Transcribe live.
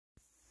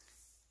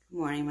Good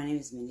morning, my name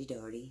is Mindy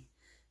Doherty.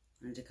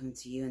 I wanted to come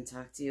to you and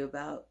talk to you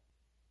about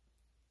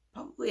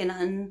probably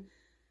an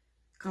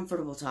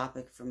uncomfortable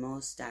topic for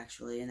most,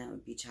 actually, and that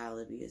would be child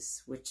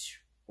abuse,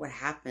 what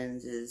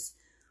happens is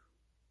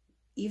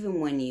even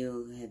when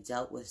you have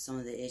dealt with some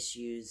of the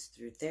issues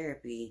through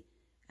therapy,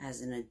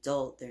 as an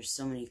adult, there's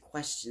so many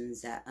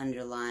questions that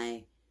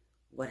underlie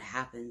what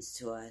happens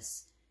to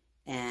us,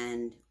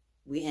 and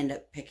we end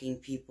up picking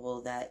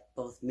people that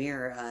both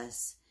mirror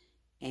us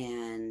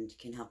and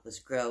can help us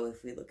grow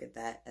if we look at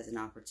that as an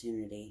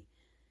opportunity.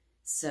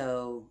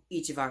 So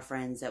each of our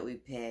friends that we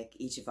pick,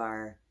 each of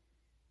our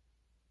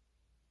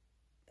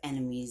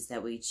enemies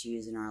that we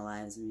choose in our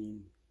lives,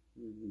 and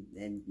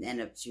end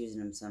up choosing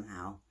them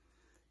somehow,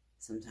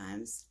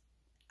 sometimes,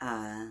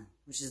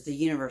 which is the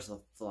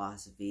universal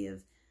philosophy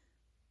of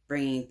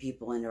bringing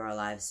people into our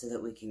lives so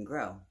that we can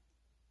grow.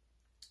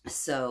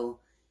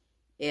 So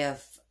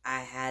if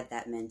I had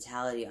that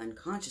mentality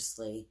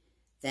unconsciously,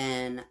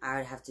 then I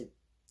would have to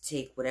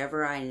take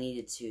whatever I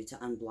needed to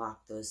unblock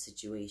those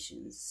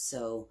situations.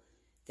 So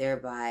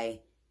thereby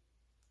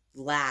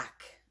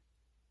lack.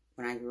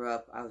 When I grew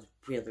up, I was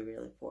really,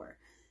 really poor.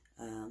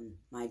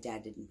 My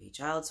dad didn't pay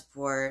child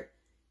support.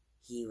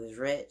 He was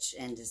rich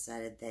and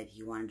decided that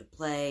he wanted to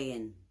play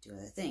and do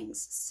other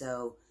things.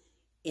 So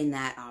in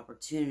that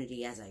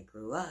opportunity, as I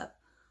grew up,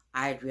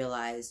 I had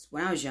realized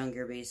when I was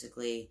younger,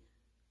 basically,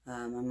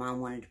 my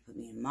mom wanted to put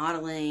me in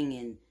modeling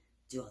and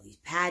do all these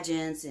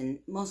pageants, and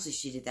mostly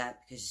she did that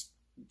because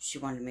she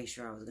wanted to make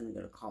sure I was going to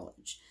go to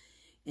college.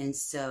 And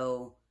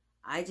so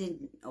I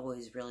didn't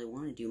always really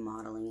want to do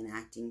modeling and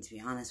acting, to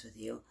be honest with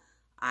you.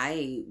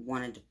 I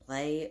wanted to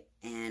play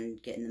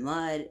and get in the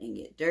mud and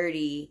get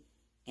dirty,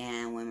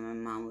 and when my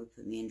mom would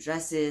put me in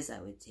dresses,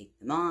 I would take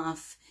them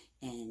off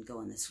and go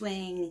on the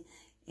swing.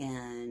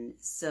 And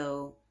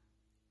so,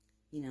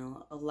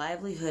 a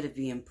livelihood of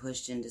being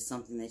pushed into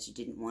something that you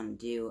didn't want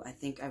to do. I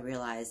think I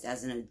realized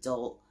as an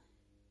adult,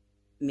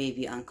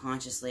 maybe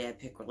unconsciously, I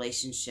pick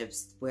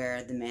relationships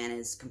where the man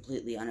is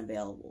completely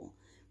unavailable,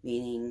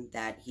 meaning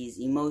that he's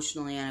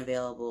emotionally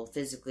unavailable,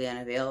 physically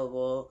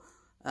unavailable,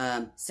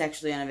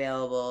 sexually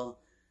unavailable,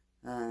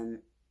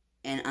 and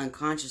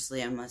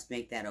unconsciously I must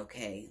make that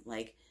okay.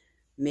 Like,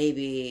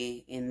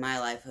 maybe in my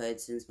lifehood,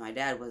 since my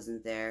dad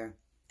wasn't there,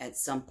 at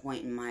some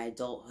point in my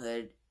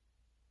adulthood,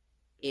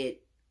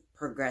 it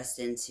progressed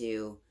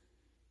into,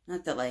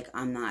 not that like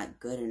I'm not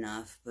good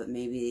enough, but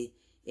maybe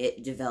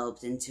it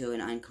developed into an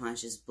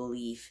unconscious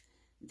belief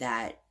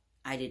that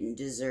I didn't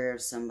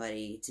deserve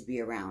somebody to be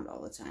around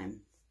all the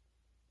time,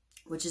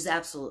 which is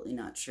absolutely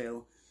not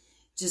true.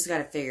 Just got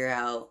to figure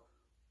out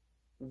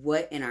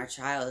what in our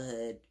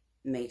childhood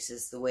makes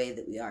us the way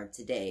that we are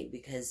today,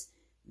 because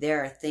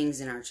there are things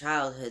in our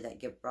childhood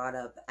that get brought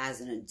up as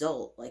an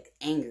adult, like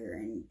anger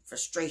and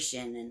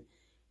frustration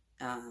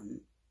and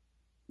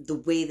the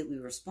way that we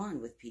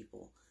respond with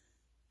people.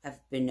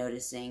 I've been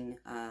noticing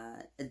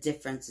a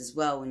difference as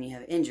well when you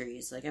have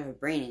injuries. Like, I have a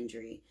brain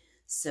injury,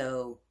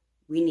 so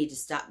we need to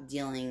stop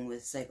dealing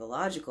with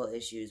psychological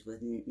issues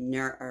with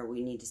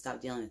we need to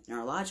stop dealing with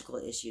neurological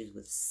issues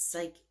with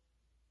psych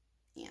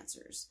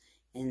answers,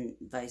 and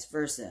vice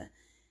versa.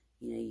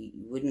 You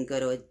wouldn't go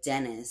to a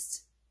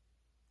dentist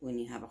when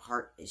you have a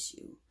heart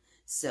issue.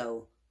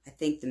 So I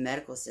think the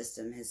medical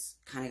system has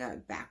kind of got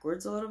it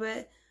backwards a little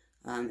bit,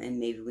 and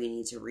maybe we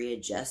need to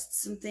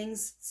readjust some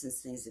things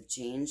since things have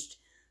changed.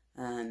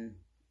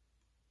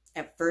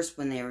 At first,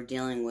 when they were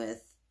dealing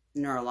with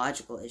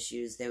neurological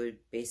issues, they would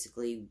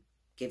basically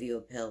give you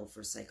a pill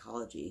for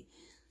psychology.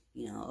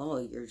 Oh,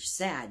 you're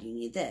sad, you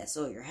need this.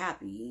 Oh, you're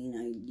happy,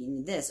 you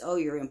need this. Oh,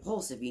 you're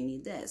impulsive, you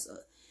need this.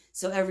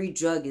 So every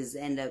drug is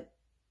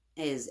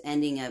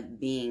ending up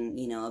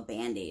being, a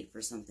Band-Aid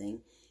for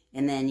something.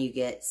 And then you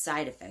get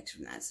side effects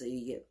from that. So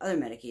you get other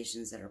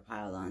medications that are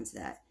piled onto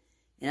that,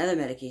 and other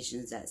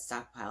medications that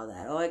stockpile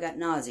that. Oh, I got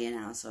nausea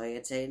now, so I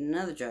got to take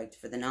another drug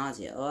for the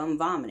nausea. Oh, I'm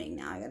vomiting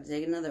now, I got to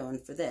take another one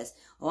for this.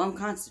 Oh, I'm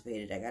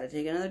constipated, I got to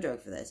take another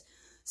drug for this.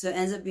 So it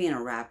ends up being a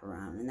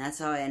wraparound, and that's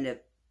how I end up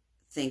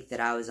think that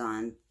I was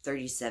on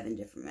 37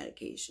 different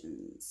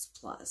medications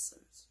plus. I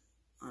was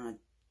on a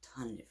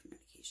ton of different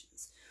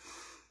medications.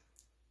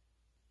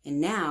 And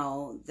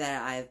now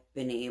that I've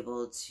been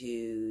able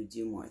to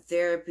do more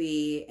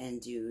therapy and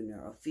do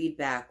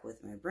neurofeedback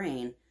with my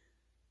brain,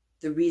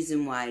 the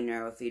reason why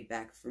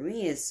neurofeedback for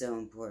me is so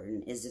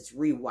important is it's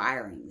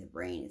rewiring the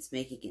brain. It's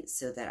making it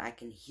so that I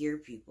can hear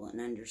people and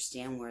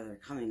understand where they're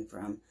coming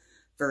from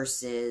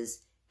versus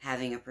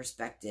having a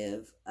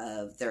perspective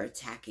of they're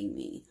attacking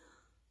me.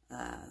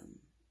 And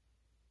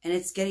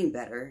it's getting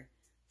better.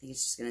 I think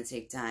it's just going to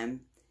take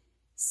time.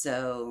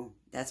 So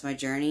that's my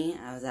journey.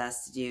 I was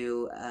asked to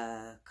do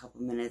a couple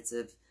minutes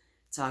of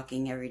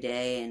talking every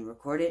day and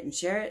record it and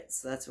share it.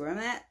 So that's where I'm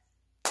at.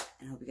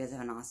 And I hope you guys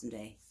have an awesome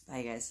day.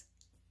 Bye, guys.